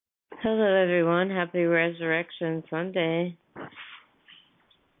Hello, everyone. Happy Resurrection Sunday.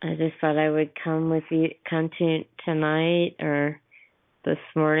 I just thought I would come to tonight or this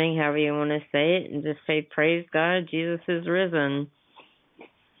morning, however you want to say it, and just say, praise God, Jesus is risen.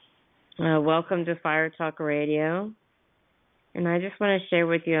 Welcome to Fire Talk Radio. And I just want to share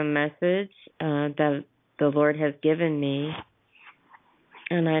with you a message that the Lord has given me.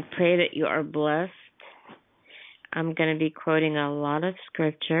 And I pray that you are blessed. I'm going to be quoting a lot of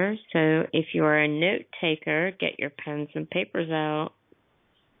scripture, so if you are a note taker, get your pens and papers out.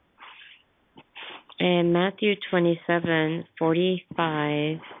 In Matthew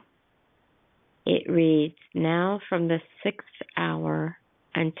 27:45, it reads, "Now from the 6th hour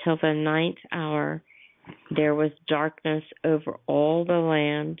until the 9th hour, there was darkness over all the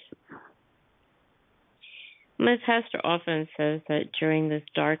land." My pastor often says that during this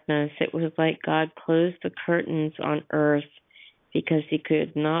darkness, it was like God closed the curtains on earth because he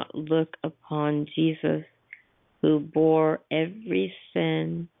could not look upon Jesus, who bore every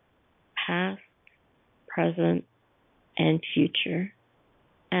sin, past, present, and future,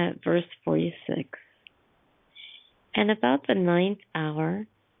 at verse 46. And about the 9th hour,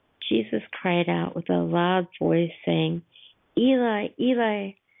 Jesus cried out with a loud voice, saying, "Eli,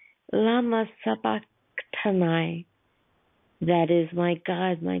 Eli, lama sabachthani?" That is, my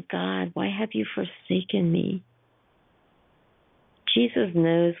God, why have you forsaken me? Jesus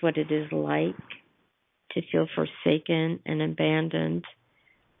knows what it is like to feel forsaken and abandoned.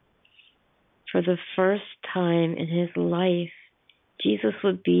 For the first time in his life, Jesus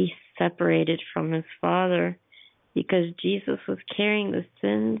would be separated from his Father because Jesus was carrying the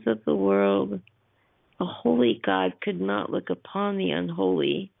sins of the world. A holy God could not look upon the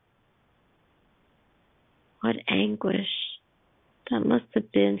unholy. What anguish that must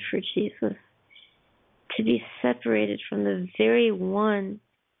have been for Jesus, to be separated from the very one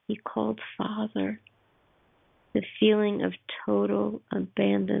he called Father. The feeling of total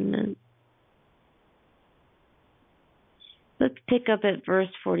abandonment. Let's pick up at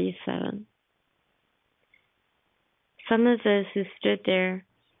verse 47. Some of those who stood there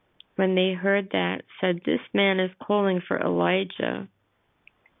when they heard that said, "This man is calling for Elijah."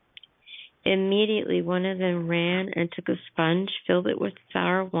 Immediately one of them ran and took a sponge, filled it with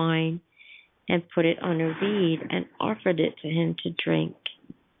sour wine, and put it on a reed and offered it to him to drink.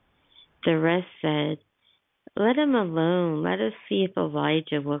 The rest said, "Let him alone. Let us see if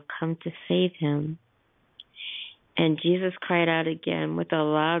Elijah will come to save him." And Jesus cried out again with a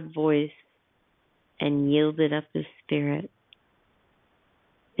loud voice and yielded up his spirit.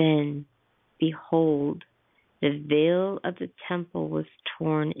 Then, behold, the veil of the temple was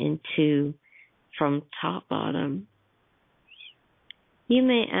torn in two from top bottom. You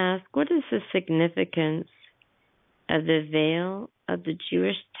may ask, what is the significance of the veil of the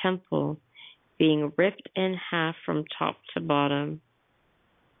Jewish temple being ripped in half from top to bottom?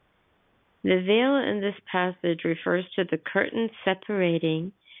 The veil in this passage refers to the curtain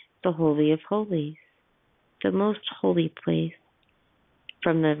separating the Holy of Holies, the most holy place,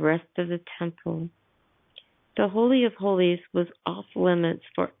 from the rest of the temple. The Holy of Holies was off limits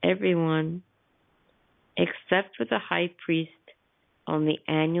for everyone except for the high priest on the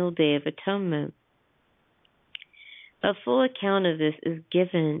annual Day of Atonement. A full account of this is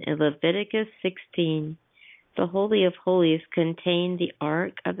given in Leviticus 16. The Holy of Holies contained the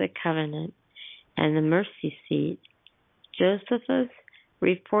Ark of the Covenant and the mercy seat. Josephus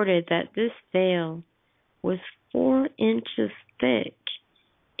reported that this veil was 4 inches thick.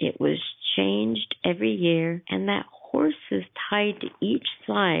 It was changed every year, and that horses tied to each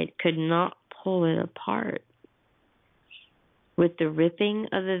side could not pull it apart. With the ripping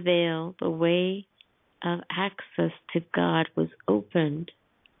of the veil, the way of access to God was opened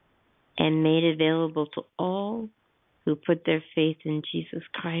and made available to all who put their faith in Jesus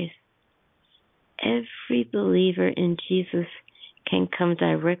Christ. Every believer in Jesus can come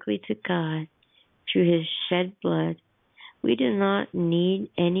directly to God through his shed blood. We do not need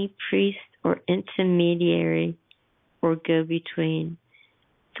any priest or intermediary or go-between.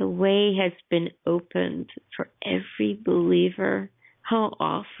 The way has been opened for every believer. How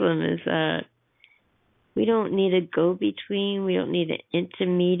awesome is that? We don't need a go-between. We don't need an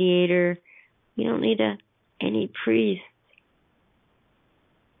intermediator. We don't need any priest.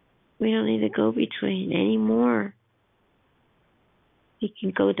 We don't need a go-between anymore. We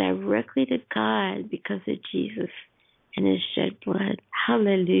can go directly to God because of Jesus and his shed blood.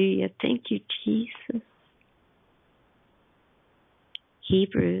 Hallelujah. Thank you, Jesus.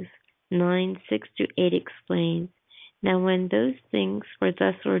 Hebrews 9:6-8 explains, "Now when those things were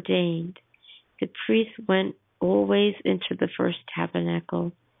thus ordained, the priest went always into the first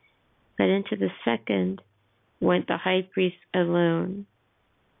tabernacle, But into the second went the high priest alone,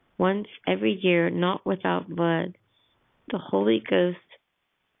 once every year, not without blood, the Holy Ghost,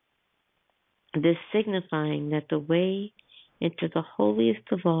 this signifying that the way into the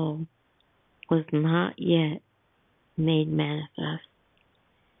holiest of all was not yet made manifest.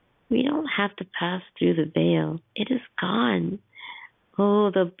 We don't have to pass through the veil. It is gone.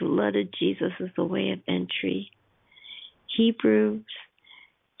 Oh, the blood of Jesus is the way of entry. Hebrews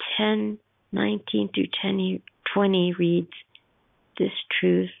 10:19 through 20 reads this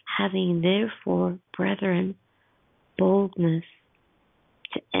truth, having therefore, brethren, boldness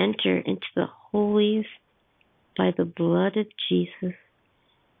to enter into the holiest by the blood of Jesus,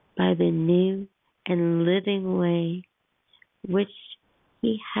 by the new and living way, which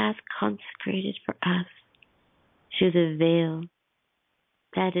he hath consecrated for us through the veil,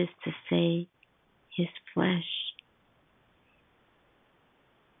 that is to say, his flesh.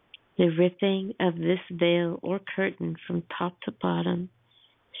 The ripping of this veil or curtain from top to bottom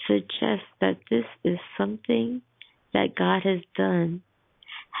suggests that this is something that God has done.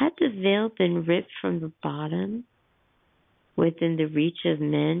 Had the veil been ripped from the bottom, within the reach of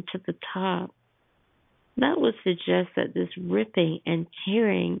men, to the top, that would suggest that this ripping and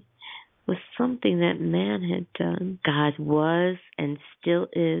tearing was something that man had done. God was and still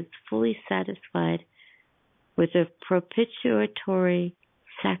is fully satisfied with a propitiatory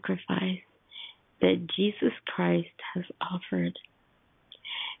sacrifice that Jesus Christ has offered.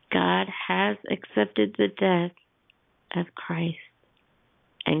 God has accepted the death of Christ,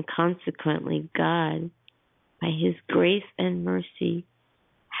 and consequently God, by his grace and mercy,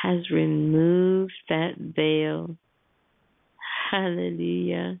 has removed that veil.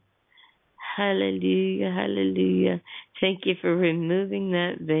 Hallelujah. Hallelujah. Hallelujah. Thank you for removing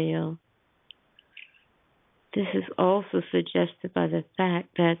that veil. This is also suggested by the fact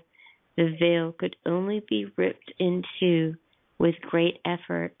that the veil could only be ripped in two with great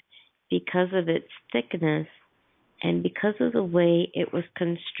effort because of its thickness and because of the way it was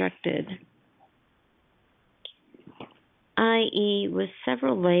constructed, i.e., with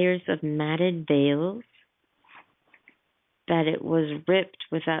several layers of matted veils. That it was ripped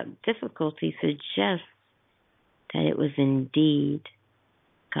without difficulty suggests that it was indeed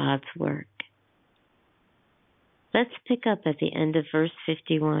God's work. Let's pick up at the end of verse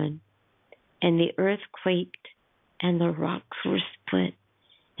 51. And the earth quaked, and the rocks were split,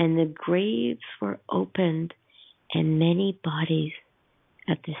 and the graves were opened, and many bodies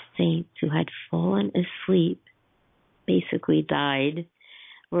of the saints who had fallen asleep, basically died,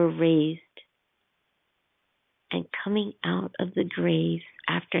 were raised. And coming out of the graves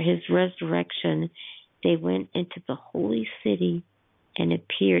after his resurrection, they went into the holy city and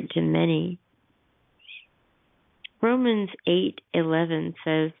appeared to many. Romans 8:11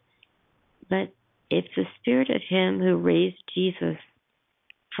 says, but if the spirit of him who raised Jesus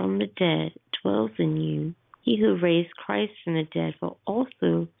from the dead dwells in you, he who raised Christ from the dead will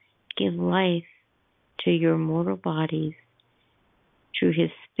also give life to your mortal bodies through his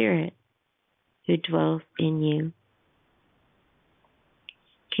spirit who dwells in you.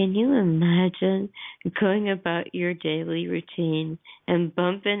 Can you imagine going about your daily routine and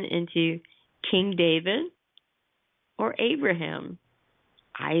bumping into King David or Abraham,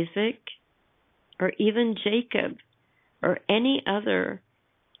 Isaac, or even Jacob, or any other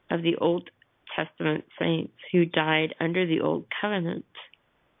of the Old Testament saints who died under the Old Covenant?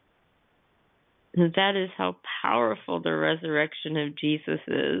 That is how powerful the resurrection of Jesus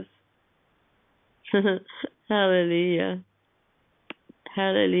is. Hallelujah.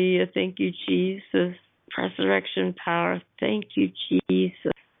 Hallelujah. Thank you, Jesus. Resurrection power. Thank you,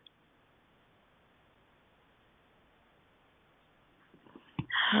 Jesus.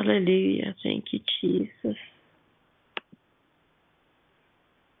 Hallelujah. Thank you, Jesus.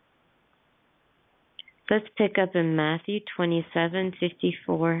 Let's pick up in Matthew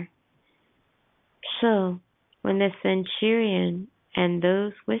 27:54. So, when the centurion and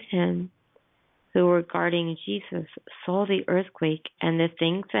those with him who were guarding Jesus saw the earthquake and the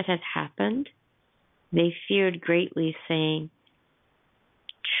things that had happened, they feared greatly, saying,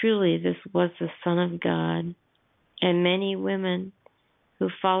 truly this was the Son of God. And many women who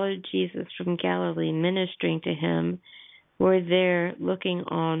followed Jesus from Galilee, ministering to him, were there looking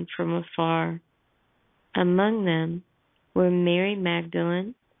on from afar. Among them were Mary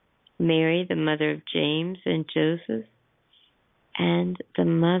Magdalene, Mary the mother of James and Joseph, and the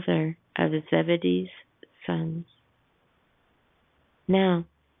mother of Zebedee's sons. Now,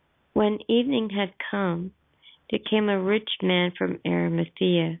 when evening had come, there came a rich man from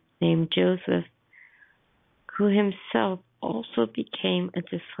Arimathea named Joseph, who himself also became a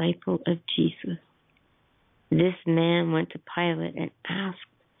disciple of Jesus. This man went to Pilate and asked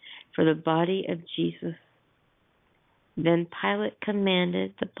for the body of Jesus. Then Pilate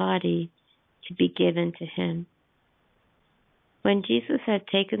commanded the body to be given to him. When Jesus had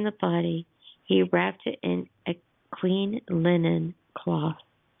taken the body, he wrapped it in a clean linen cloth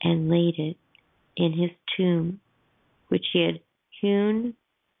and laid it in his tomb, which he had hewn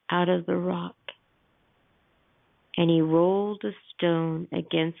out of the rock. And he rolled a stone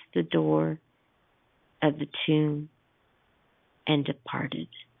against the door of the tomb and departed.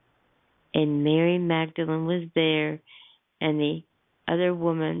 And Mary Magdalene was there, and the other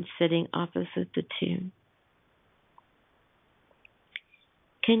woman sitting opposite the tomb.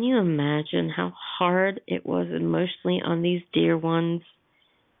 Can you imagine how hard it was emotionally on these dear ones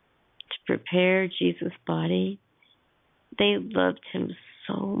to prepare Jesus' body? They loved him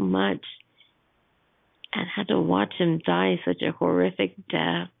so much and had to watch him die such a horrific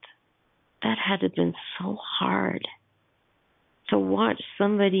death. That had to have been so hard. To watch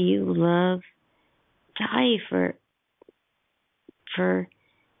somebody you love die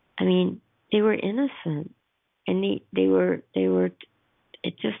they were innocent, and they were,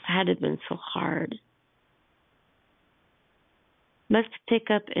 it just had to have been so hard. Let's pick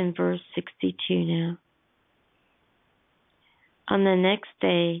up in verse 62 now. On the next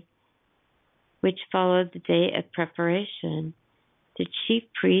day, which followed the day of preparation, the chief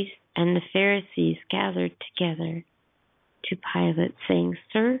priests and the Pharisees gathered together to Pilate, saying,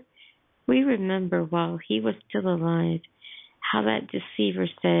 "Sir, we remember while he was still alive how that deceiver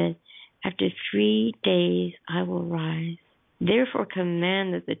said, 'After 3 days I will rise.' Therefore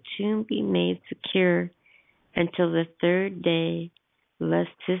command that the tomb be made secure until the 3rd day,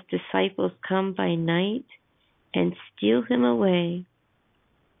 lest his disciples come by night and steal him away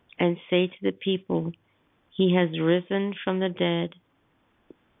and say to the people, 'He has risen from the dead.'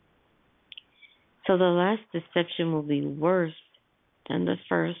 So the last deception will be worse than the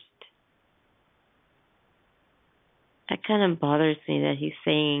first." That kind of bothers me that he's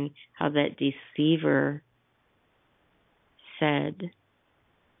saying how that deceiver said.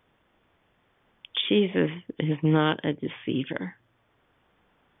 Jesus is not a deceiver.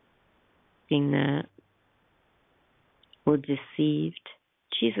 Being that we're deceived.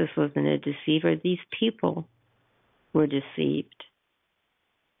 Jesus wasn't a deceiver. These people were deceived.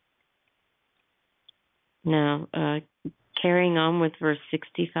 Now, carrying on with verse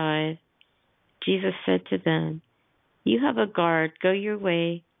 65, Jesus said to them, "You have a guard, go your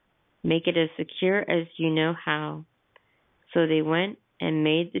way, make it as secure as you know how." So they went and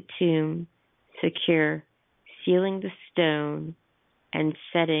made the tomb secure, sealing the stone and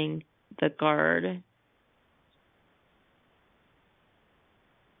setting the guard.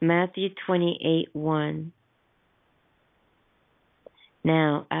 Matthew 28:1.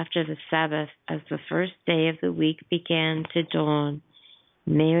 Now, after the Sabbath, as the first day of the week began to dawn,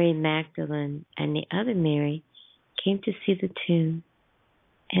 Mary Magdalene and the other Mary came to see the tomb.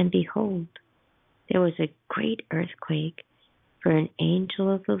 And behold, there was a great earthquake, for an angel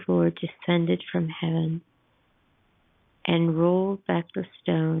of the Lord descended from heaven and rolled back the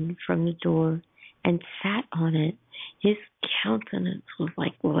stone from the door and sat on it. His countenance was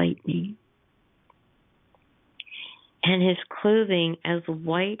like lightning, and his clothing as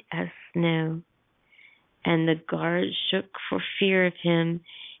white as snow. And the guards shook for fear of him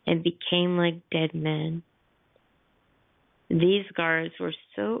and became like dead men. These guards were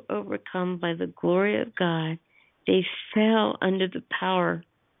so overcome by the glory of God, they fell under the power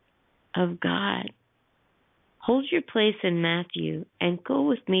of God. Hold your place in Matthew and go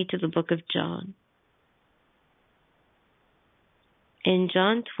with me to the book of John. In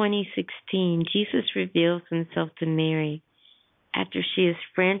John 20:16, Jesus reveals himself to Mary after she is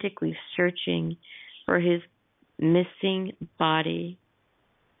frantically searching for his missing body.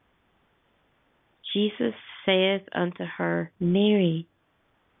 Jesus saith unto her, "Mary."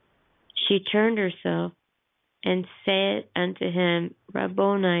 She turned herself and said unto him,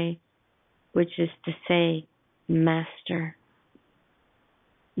 "Rabboni," which is to say, Master.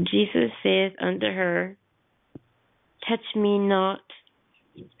 Jesus saith unto her, "Touch me not,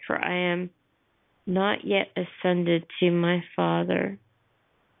 for I am not yet ascended to my Father,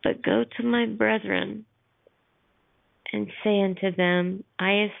 but go to my brethren and say unto them,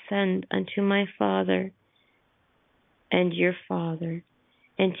 I ascend unto my Father and your Father,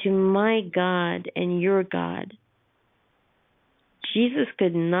 and to my God and your God." Jesus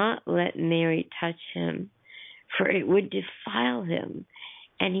could not let Mary touch him, for it would defile him,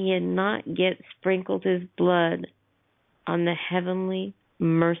 and he had not yet sprinkled his blood on the heavenly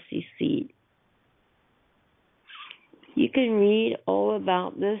mercy seat. You can read all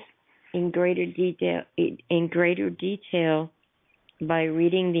about this in greater detail by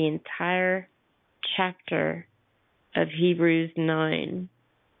reading the entire chapter of Hebrews 9.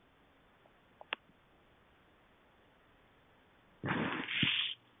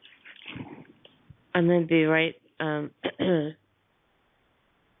 I'm going to be right in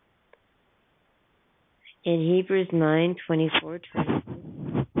Hebrews 9:24-26.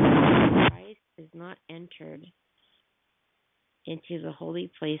 Christ is not entered into the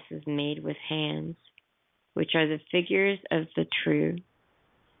holy places made with hands, which are the figures of the true,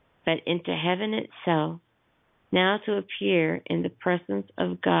 but into heaven itself, now to appear in the presence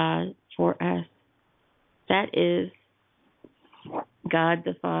of God for us. That is God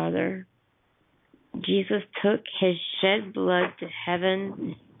the Father. Jesus took his shed blood to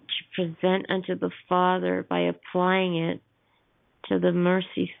heaven to present unto the Father by applying it to the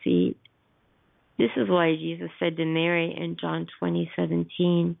mercy seat. This is why Jesus said to Mary in John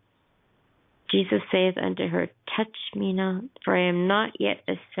 20:17, Jesus saith unto her, touch me not, for I am not yet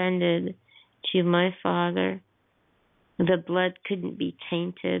ascended to my Father. The blood couldn't be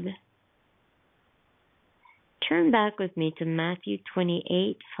tainted. Turn back with me to Matthew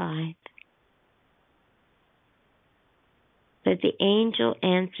 28:5. But the angel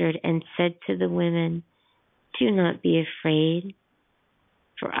answered and said to the women, do not be afraid,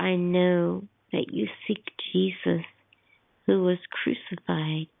 for I know that you seek Jesus, who was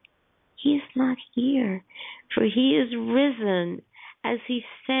crucified. He is not here, for he is risen, as he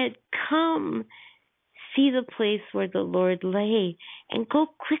said. Come, see the place where the Lord lay, and go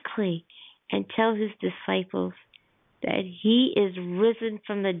quickly and tell his disciples that he is risen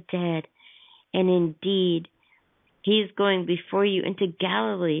from the dead, and indeed he is going before you into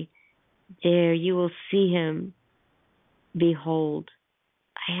Galilee. There you will see him. Behold,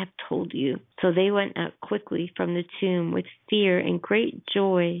 I have told you. So they went out quickly from the tomb with fear and great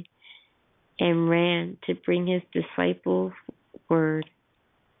joy, and ran to bring his disciples word.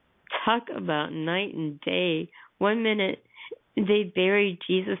 Talk about night and day. 1 minute they buried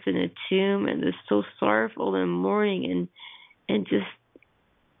Jesus in a tomb and they're so sorrowful and mourning and just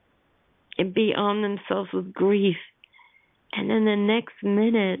beyond themselves with grief. And then the next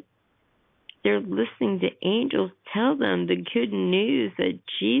minute they're listening to angels tell them the good news that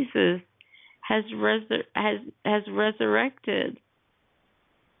Jesus has resurrected.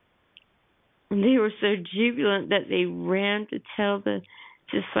 And they were so jubilant that they ran to tell the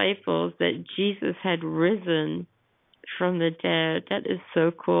disciples that Jesus had risen from the dead. That is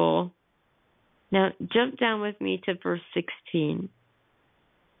so cool. Now, jump down with me to verse 16.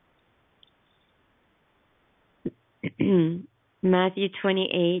 Matthew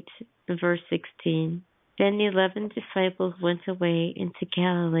 28, verse 16. Then the 11 disciples went away into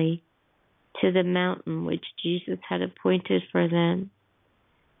Galilee, to the mountain which Jesus had appointed for them.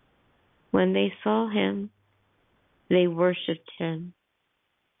 When they saw him, they worshipped him,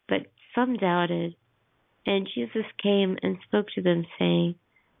 but some doubted. And Jesus came and spoke to them, saying,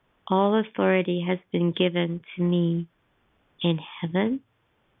 all authority has been given to me in heaven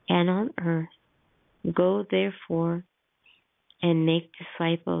and on earth. Go therefore and make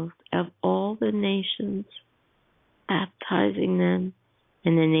disciples of all the nations, baptizing them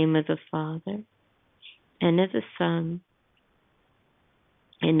in the name of the Father and of the Son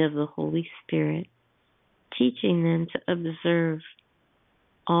and of the Holy Spirit, teaching them to observe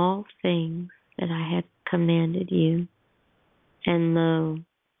all things that I have commanded you. And lo,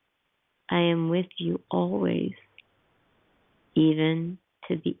 I am with you always, even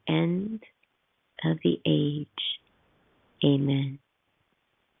to the end of the age. Amen.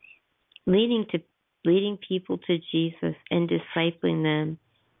 Leading people to Jesus and discipling them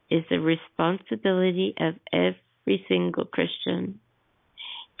is the responsibility of every single Christian.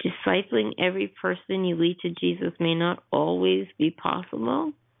 Discipling every person you lead to Jesus may not always be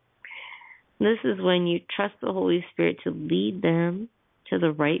possible. This is when you trust the Holy Spirit to lead them to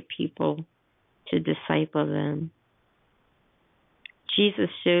the right people to disciple them.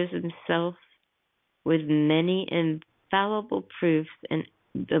 Jesus shows himself with many infallible proofs in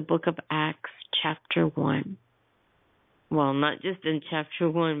the book of Acts, chapter 1. Well, not just in chapter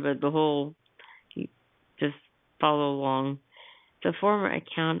 1, but the whole, just follow along. The former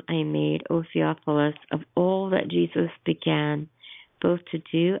account I made, O Theophilus, of all that Jesus began both to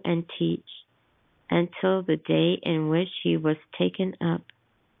do and teach, until the day in which he was taken up,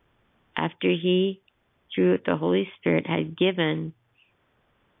 after he, through the Holy Spirit, had given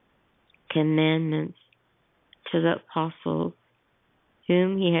commandments to the apostles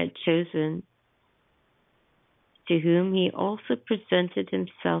whom he had chosen, to whom he also presented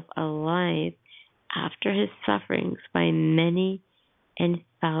himself alive after his sufferings by many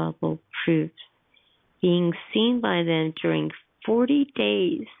infallible proofs, being seen by them during 40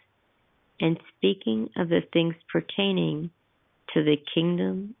 days, and speaking of the things pertaining to the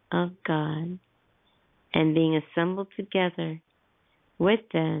kingdom of God, and being assembled together with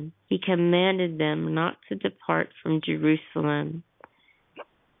them, he commanded them not to depart from Jerusalem,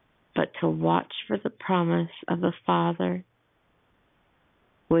 but to watch for the promise of the Father,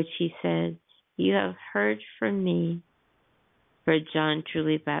 which he said, "You have heard from me, for John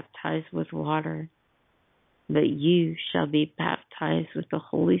truly baptized with water, but you shall be baptized with the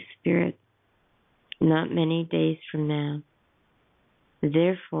Holy Spirit not many days from now."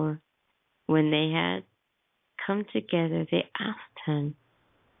 Therefore, when they had come together, they asked him,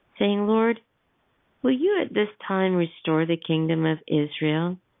 saying, "Lord, will you at this time restore the kingdom of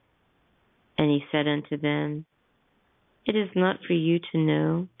Israel?" And he said unto them, "It is not for you to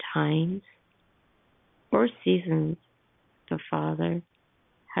know times or seasons the Father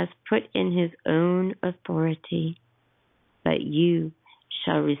has put in his own authority, but you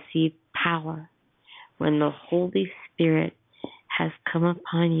shall receive power when the Holy Spirit has come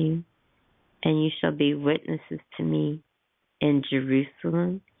upon you, and you shall be witnesses to me in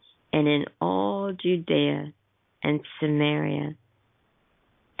Jerusalem and in all Judea and Samaria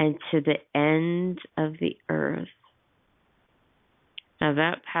and to the end of the earth." Now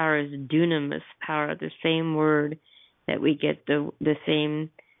that power is dunamis power, the same word that we get the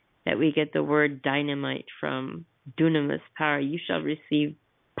word dynamite from. Dunamis power. You shall receive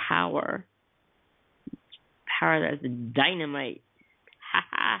power. Power that's dynamite.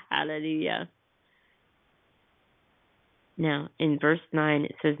 Hallelujah. Now, in verse 9,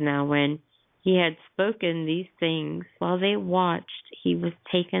 it says, "Now when he had spoken these things, while they watched, he was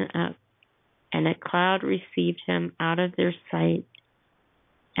taken up, and a cloud received him out of their sight.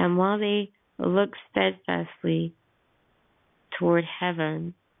 And while they looked steadfastly toward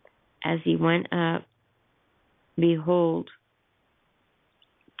heaven as he went up, behold,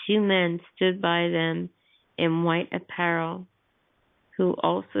 two men stood by them in white apparel, who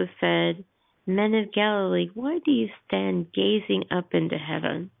also said, 'Men of Galilee, why do you stand gazing up into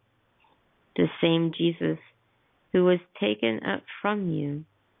heaven? The same Jesus who was taken up from you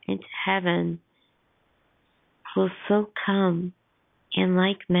into heaven will so come in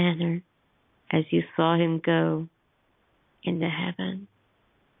like manner as you saw him go into heaven.'"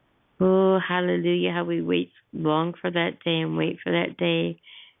 Oh, hallelujah, how we long for that day and wait for that day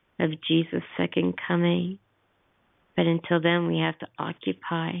of Jesus' second coming. But until then, we have to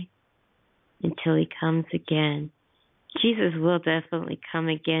occupy until he comes again. Jesus will definitely come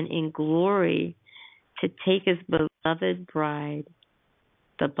again in glory to take his beloved bride,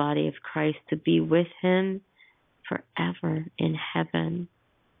 the body of Christ, to be with him forever in heaven.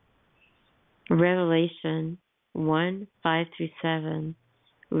 Revelation 1:5-7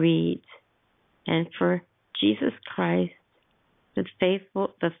 reads, "And for Jesus Christ, the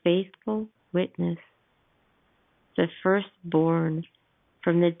faithful witness, the firstborn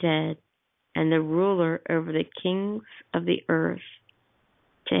from the dead, and the ruler over the kings of the earth,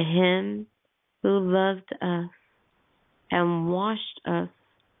 to him who loved us and washed us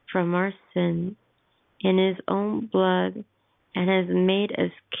from our sins in his own blood, and has made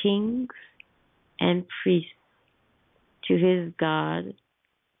us kings and priests to his God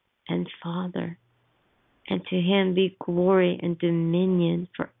and Father, and to him be glory and dominion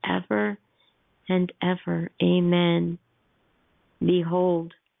forever and ever. Amen.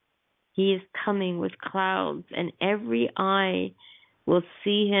 Behold, he is coming with clouds, and every eye will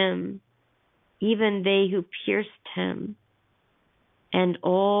see him, even they who pierced him, and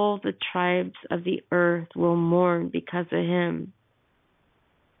all the tribes of the earth will mourn because of him.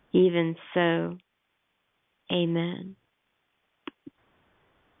 Even so, amen."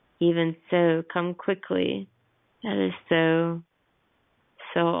 Even so, come quickly. That is so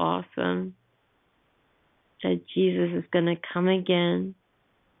awesome that Jesus is going to come again.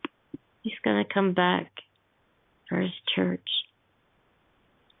 He's going to come back for his church,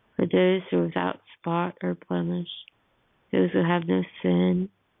 for those who are without spot or blemish, those who have no sin.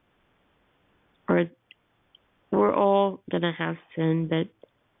 Or we're all going to have sin, but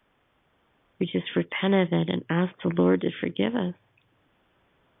we just repent of it and ask the Lord to forgive us.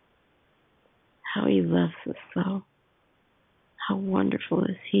 How he loves us so. How wonderful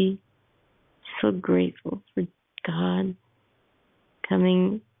is he. So grateful for God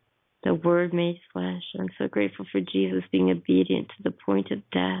coming, the Word made flesh. I'm so grateful for Jesus being obedient to the point of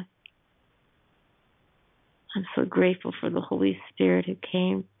death. I'm so grateful for the Holy Spirit who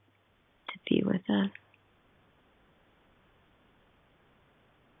came to be with us.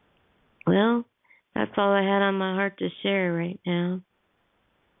 Well, That's all I had on my heart to share right now.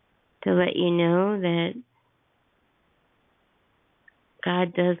 To let you know that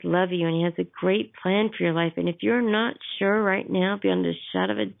God does love you and He has a great plan for your life. And if you're not sure right now, beyond a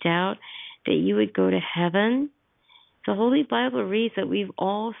shadow of a doubt, that you would go to heaven, the Holy Bible reads that we've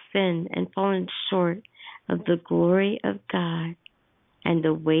all sinned and fallen short of the glory of God, and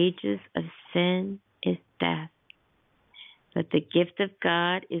the wages of sin is death. But the gift of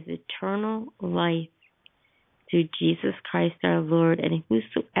God is eternal life through Jesus Christ our Lord, and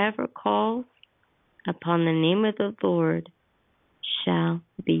whosoever calls upon the name of the Lord shall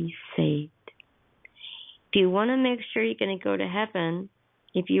be saved. If you want to make sure you're going to go to heaven,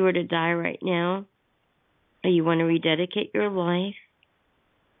 if you were to die right now, or you want to rededicate your life,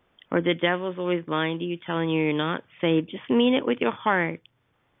 or the devil's always lying to you, telling you you're not saved, just mean it with your heart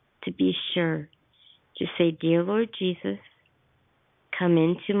to be sure. Just say, Dear Lord Jesus, come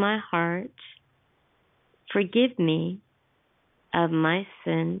into my heart, forgive me of my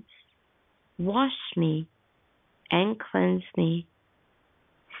sins, wash me and cleanse me,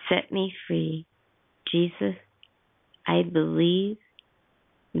 set me free. Jesus, I believe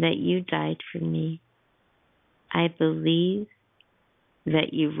that you died for me. I believe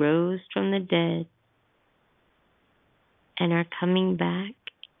that you rose from the dead and are coming back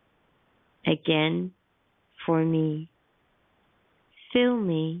again for me. Fill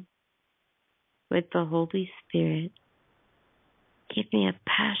me with the Holy Spirit. Give me a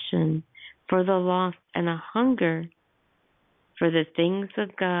passion for the lost and a hunger for the things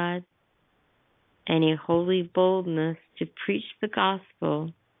of God, and a holy boldness to preach the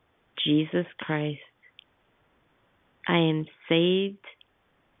gospel, Jesus Christ. I am saved,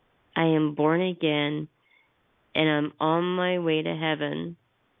 I am born again, and I'm on my way to heaven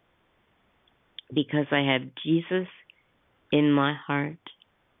because I have Jesus in my heart.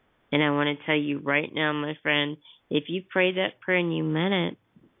 And I want to tell you right now, my friend, if you prayed that prayer and you meant it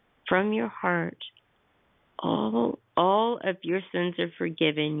from your heart, all of your sins are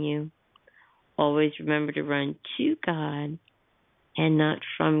forgiven you. Always remember to run to God and not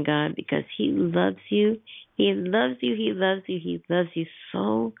from God, because He loves you. He loves you. He loves you. He loves you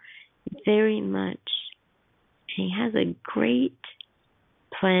so very much. And He has a great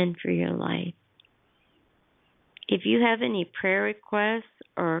plan for your life. If you have any prayer requests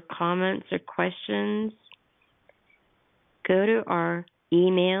or comments or questions, go to our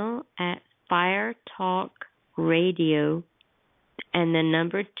email at firetalkradio and the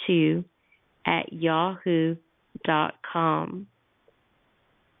number 2 at yahoo.com.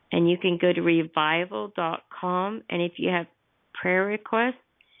 And you can go to revival.com, and if you have prayer requests,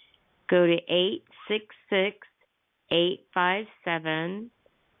 go to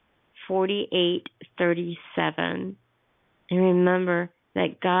 866-857-4837. And remember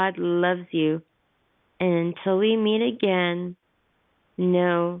that God loves you. And until we meet again,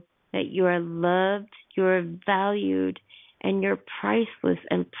 know that you are loved, you are valued, and you're priceless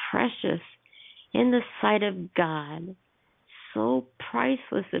and precious in the sight of God. So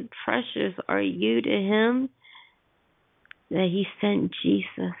priceless and precious are you to Him that He sent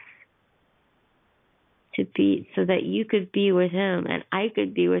Jesus to be, so that you could be with Him and I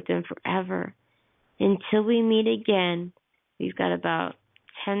could be with Him forever. Until we meet again, we've got about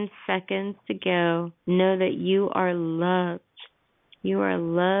 10 seconds to go. Know that you are loved. You are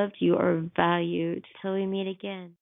loved. You are valued. Till we meet again.